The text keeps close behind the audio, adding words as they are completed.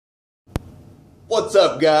What's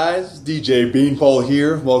up, guys? DJ Beanpole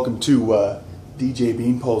here. Welcome to DJ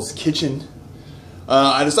Beanpole's kitchen.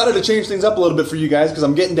 I decided to change things up a little bit for you guys because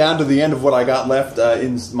I'm getting down to the end of what I got left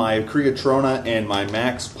in my Crea-Trona and my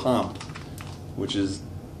MAXPUMP, which is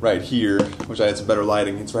right here. Wish I had some better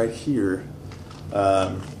lighting. It's right here.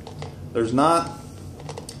 There's not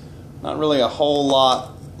really a whole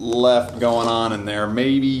lot left going on in there.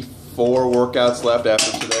 Maybe 4 workouts left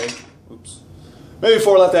after today. Oops. Maybe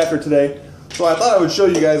 4 left after today. So I thought I would show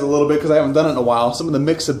you guys a little bit, because I haven't done it in a while, some of the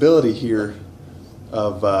mixability here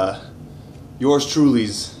of yours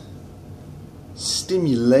truly's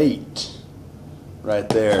Stimul8 right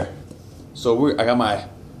there. So I got my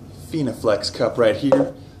FINAFLEX cup right here.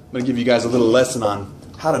 I'm going to give you guys a little lesson on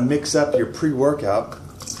how to mix up your pre-workout.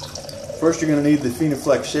 First, you're going to need the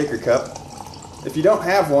FINAFLEX shaker cup. If you don't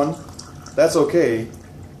have one, that's okay,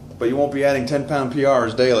 but you won't be adding 10-pound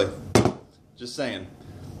PRs daily. Just saying.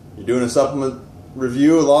 You're doing a supplement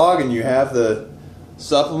review log and you have the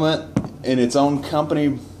supplement in its own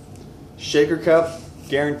company shaker cup,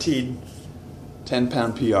 guaranteed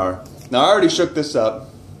 10-pound PR. Now I already shook this up,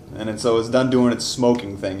 and so it's done doing its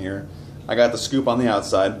smoking thing here. I got the scoop on the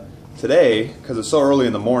outside. Today, because it's so early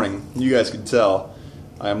in the morning, you guys can tell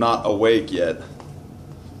I am not awake yet.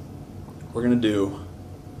 We're going to do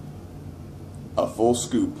a full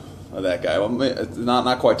scoop of that guy. Well, it's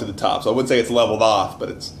not quite to the top, so I wouldn't say it's leveled off, but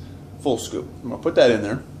it's full scoop. I'm going to put that in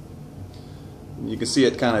there. You can see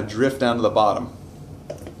it kind of drift down to the bottom.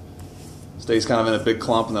 Stays kind of in a big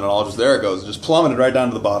clump, and then it all just, there it goes, just plummeted right down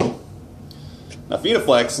to the bottom. Now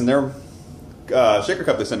FINAFLEX, in their shaker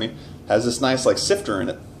cup they sent me, has this nice like sifter in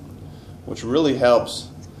it, which really helps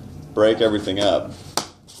break everything up.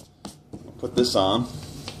 I'll put this on.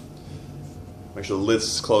 Make sure the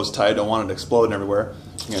lid's closed tight, don't want it exploding everywhere.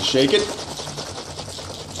 I'm going to shake it.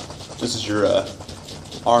 This is your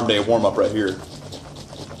arm day warm-up right here.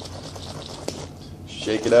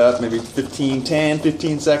 Shake it up, maybe 10,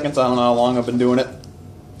 15 seconds. I don't know how long I've been doing it.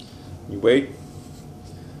 You wait.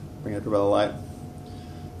 Bring it up by the light.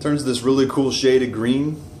 Turns to this really cool shade of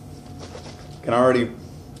green. Can already,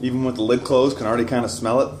 even with the lid closed, can already kind of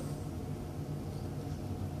smell it.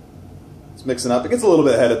 It's mixing up. It gets a little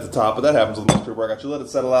bit ahead at the top, but that happens with most pre-workout. You let it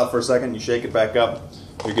settle out for a second, you shake it back up,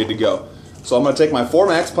 you're good to go. So I'm going to take my 4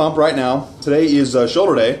 max pump right now. Today is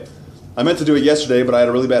shoulder day. I meant to do it yesterday, but I had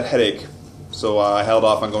a really bad headache, so I held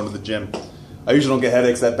off on going to the gym. I usually don't get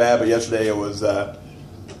headaches that bad, but yesterday it was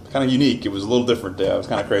kind of unique. It was a little different day. It was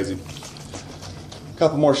kind of crazy. A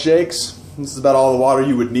couple more shakes. This is about all the water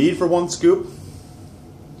you would need for 1 scoop.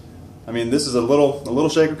 I mean, this is a little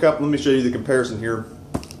shaker cup. Let me show you the comparison here.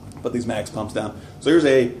 Put these max pumps down. So here's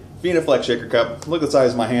a FINAFLEX shaker cup. Look at the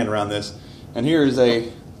size of my hand around this. And here is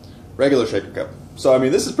a regular shaker cup. So I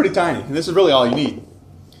mean, this is pretty tiny, and this is really all you need.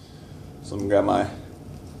 So I'm gonna grab my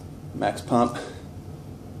MAXPUMP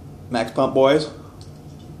boys.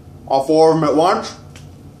 All 4 of them at once.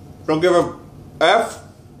 Don't give a F.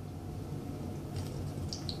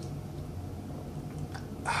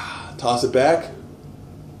 Toss it back.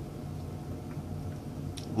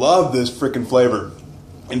 Love this freaking flavor.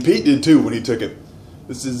 And Pete did too when he took it.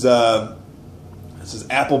 This is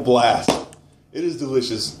Apple Blast. It is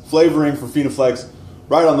delicious. Flavoring for FINAFLEX,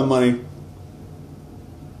 right on the money.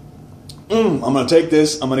 I'm gonna take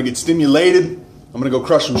this. I'm gonna get stimulated. I'm gonna go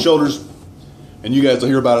crush some shoulders, and you guys will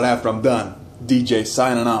hear about it after I'm done. DJ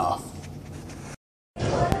signing off.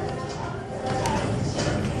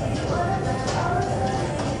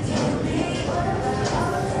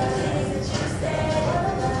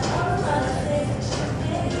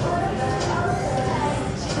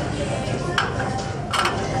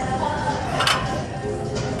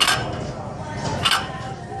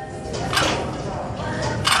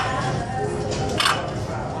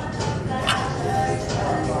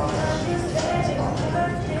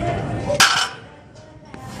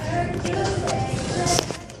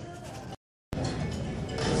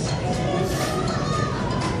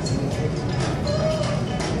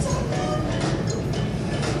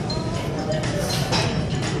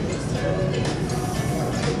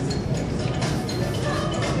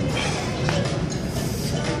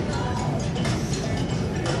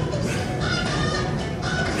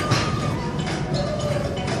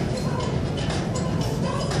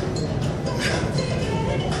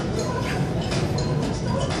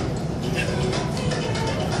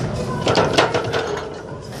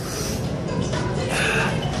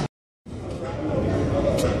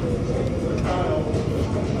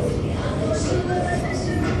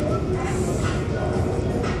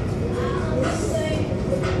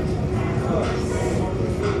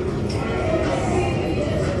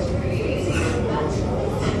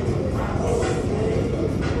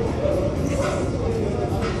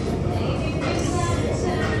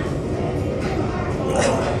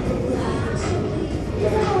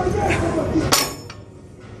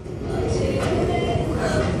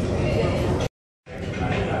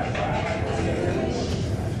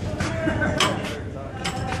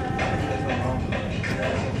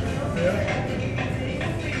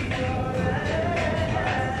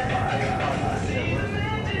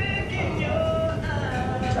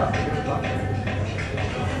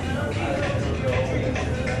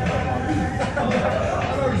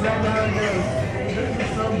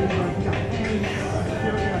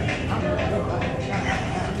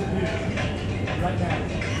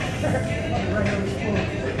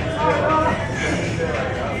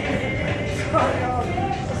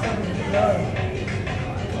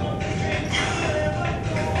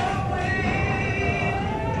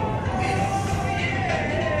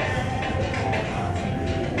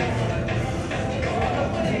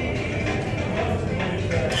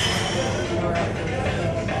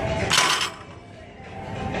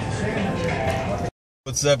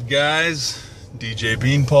 What's up, guys? DJ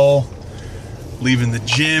Beanpole, leaving the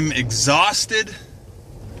gym exhausted.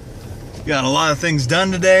 Got a lot of things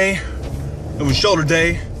done today. It was shoulder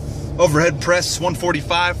day. Overhead press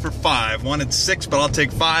 145 for 5. Wanted 6, but I'll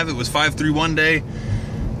take 5. It was 5-3 one day.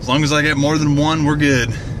 As long as I get more than 1, we're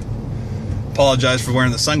good. Apologize for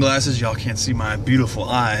wearing the sunglasses. Y'all can't see my beautiful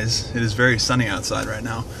eyes. It is very sunny outside right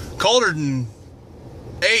now. Colder than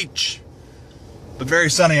H, but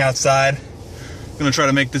very sunny outside. I'm gonna try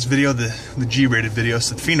to make this video the G-rated video,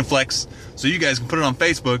 so the FINAFLEX, so you guys can put it on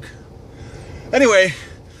Facebook. Anyway,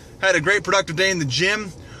 had a great productive day in the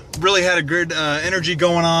gym. Really had a good energy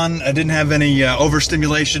going on. I didn't have any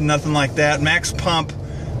overstimulation, nothing like that. Max pump.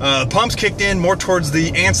 Pumps kicked in more towards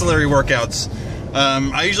the ancillary workouts.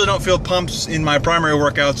 I usually don't feel pumps in my primary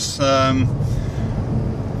workouts,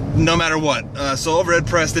 no matter what. So overhead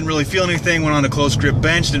press, didn't really feel anything. Went on a close grip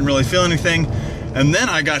bench, didn't really feel anything. And then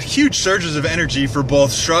I got huge surges of energy for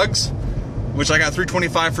both shrugs, which I got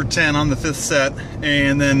 325 for 10 on the 5th set,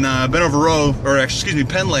 and then bent over row, or excuse me,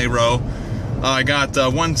 pen lay row, I got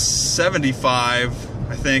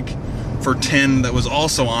 175, I think, for 10 that was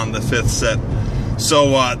also on the 5th set.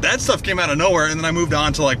 So that stuff came out of nowhere, and then I moved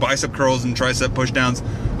on to like bicep curls and tricep push downs,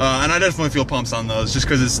 and I definitely feel pumps on those, just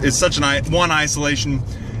because it's such one isolation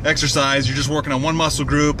exercise. You're just working on one muscle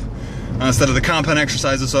group instead of the compound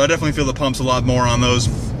exercises, so I definitely feel the pumps a lot more on those.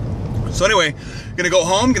 So anyway, gonna go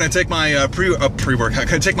home, gonna take my pre-workout,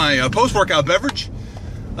 gonna take my post-workout beverage,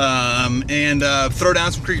 and throw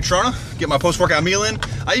down some Crea-Trona, get my post-workout meal in.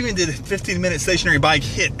 I even did a 15-minute stationary bike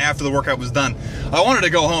hit after the workout was done. I wanted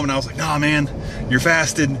to go home, and I was like, nah, man, you're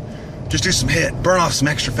fasted, just do some hit, burn off some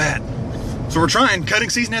extra fat. So we're trying.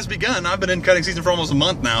 Cutting season has begun. I've been in cutting season for almost a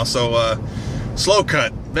month now, so slow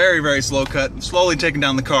cut, very, very slow cut, slowly taking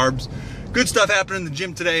down the carbs. Good stuff happening in the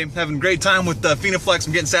gym today. Having a great time with FINAFLEX.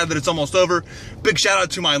 I'm getting sad that it's almost over. Big shout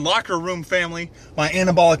out to my locker room family, my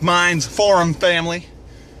Anabolic Minds forum family,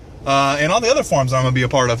 and all the other forums I'm gonna be a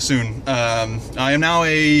part of soon. I am now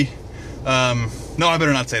a, no, I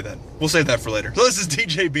better not say that. We'll save that for later. So this is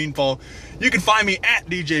DJ Beanpole. You can find me at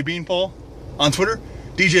DJ Beanpole on Twitter,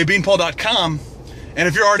 djbeanpole.com. And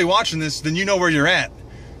if you're already watching this, then you know where you're at.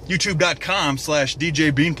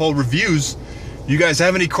 youtube.com/DJ Beanpole reviews. You guys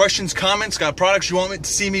have any questions, comments, got products you want me to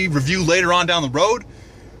see me review later on down the road,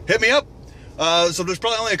 hit me up. So there's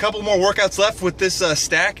probably only a couple more workouts left with this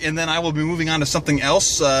stack, and then I will be moving on to something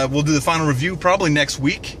else. We'll do the final review probably next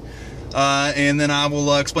week, and then I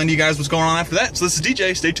will explain to you guys what's going on after that. So this is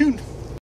DJ, stay tuned.